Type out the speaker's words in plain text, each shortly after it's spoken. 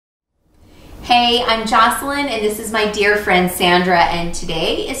Hey, I'm Jocelyn and this is my dear friend Sandra, and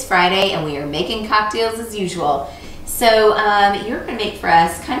today is Friday and we are making cocktails as usual. So you're going to make for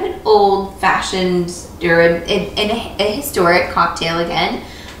us kind of an old-fashioned or a historic cocktail again.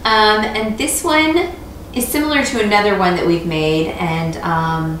 And this one is similar to another one that we've made, and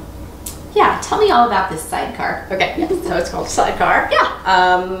yeah, tell me all about this Sidecar. Okay, yeah, so it's called Sidecar.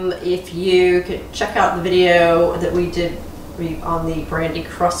 Yeah. If you could check out the video that we did on the brandy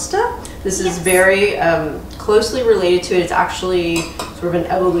crusta. This is very closely related to it. It's actually sort of an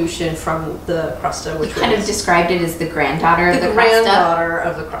evolution from the crusta, which kind of described it as the granddaughter of the crusta. Granddaughter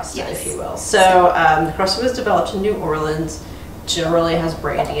of the crusta, if you will. So the crusta was developed in New Orleans. Generally has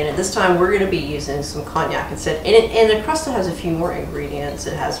brandy in it. This time we're going to be using some cognac instead. And the crusta has a few more ingredients.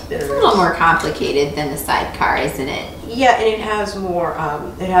 It has bitters. It's a little more complicated than the Sidecar, isn't it? Yeah, and it has more.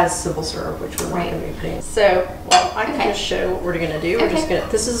 It has simple syrup, which we're not going to be putting. So, well, I can just show what we're going to do. We're just going to.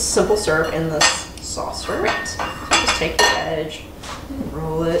 This is simple syrup in this saucer. Right. So just take the edge,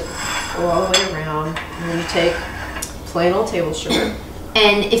 roll it, go all the way around, and then you take plain old table sugar.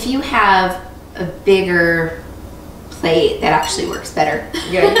 And if you have a bigger plate, that actually works better.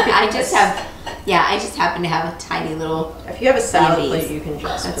 Yeah, you I just happen to have a tiny little. If you have a salad plate, you can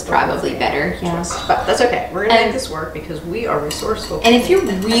just. That's probably better. Yeah, but that's okay. We're gonna make this work because we are resourceful. And if you're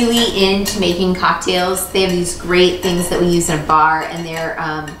really into making cocktails, they have these great things that we use in a bar, and they're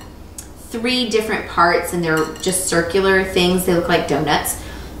 3 different parts, and they're just circular things. They look like donuts.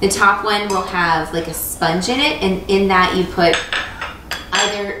 The top one will have like a sponge in it, and in that you put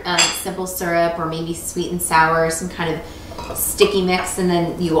either simple syrup or maybe sweet and sour, some kind of sticky mix, and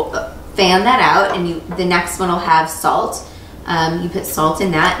then you will fan that out, and the next one will have salt. You put salt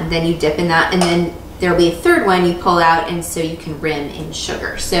in that, and then you dip in that, and then there'll be a third one you pull out, and so you can rim in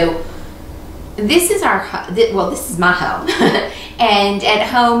sugar. So this is this is my home. And at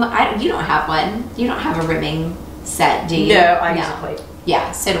home, you don't have one. You don't have a rimming set, do you? No, I use a plate.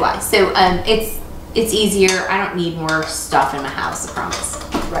 Yeah, so do I. So it's easier. I don't need more stuff in my house, I promise.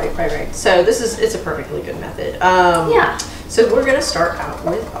 Right. So it's a perfectly good method. Yeah. So we're gonna start out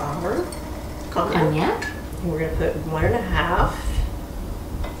with our cognac. And we're gonna put 1.5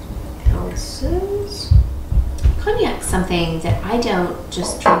 ounces. Cognac's something that I don't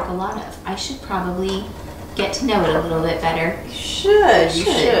just drink a lot of. I should probably get to know it a little bit better. You should.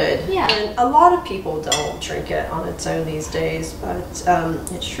 Yeah. And a lot of people don't drink it on its own these days, but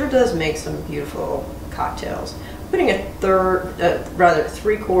it sure does make some beautiful cocktails. Putting a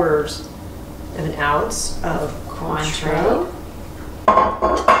 3/4 of an ounce of Cointreau.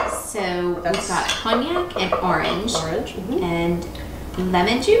 So we've got cognac and orange. And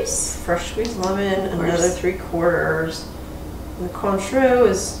lemon juice. Fresh squeezed lemon, another 3/4. And the Cointreau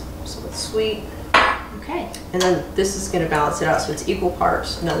is somewhat sweet. Okay. And then this is going to balance it out, so it's equal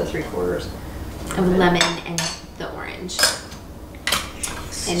parts, another 3/4 of lemon and the orange.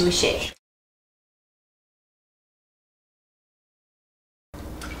 And we shake.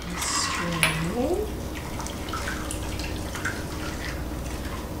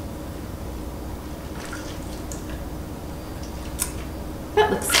 That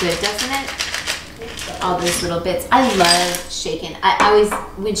looks good, doesn't it? All those little bits. I love shaking. I always,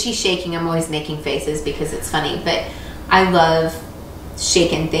 when she's shaking, I'm always making faces because it's funny, but I love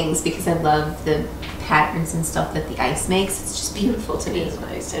shaking things because I love the patterns and stuff that the ice makes. It's just beautiful to me. It's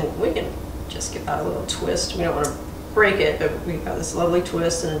nice, and we can just give that a little twist. We don't want to break it, but we've got this lovely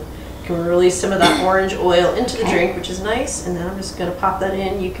twist, and can release some of that orange oil into the drink, which is nice. And then I'm just going to pop that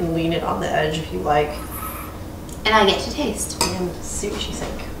in. You can lean it on the edge if you like. And I get to taste. And see what you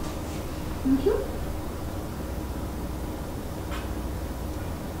think.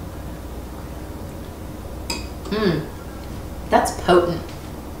 That's potent.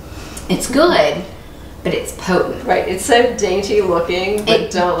 It's good, but it's potent. Right, it's so dainty looking,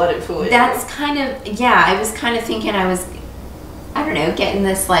 but don't let it fool you. That's kind of, yeah, I was kind of thinking I don't know, getting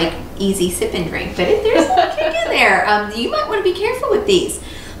this like easy sipping drink, but if there's a little kick in there, you might want to be careful with these.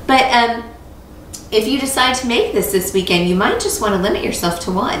 But if you decide to make this weekend, you might just want to limit yourself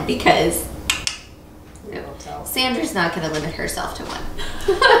to 1 because Sandra's not going to limit herself to 1.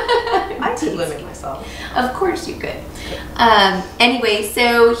 I could limit myself. Of course you could. Anyway,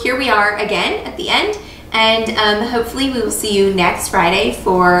 so here we are again at the end, and hopefully we will see you next Friday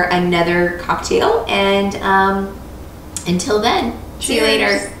for another cocktail, and until then, see you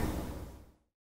later.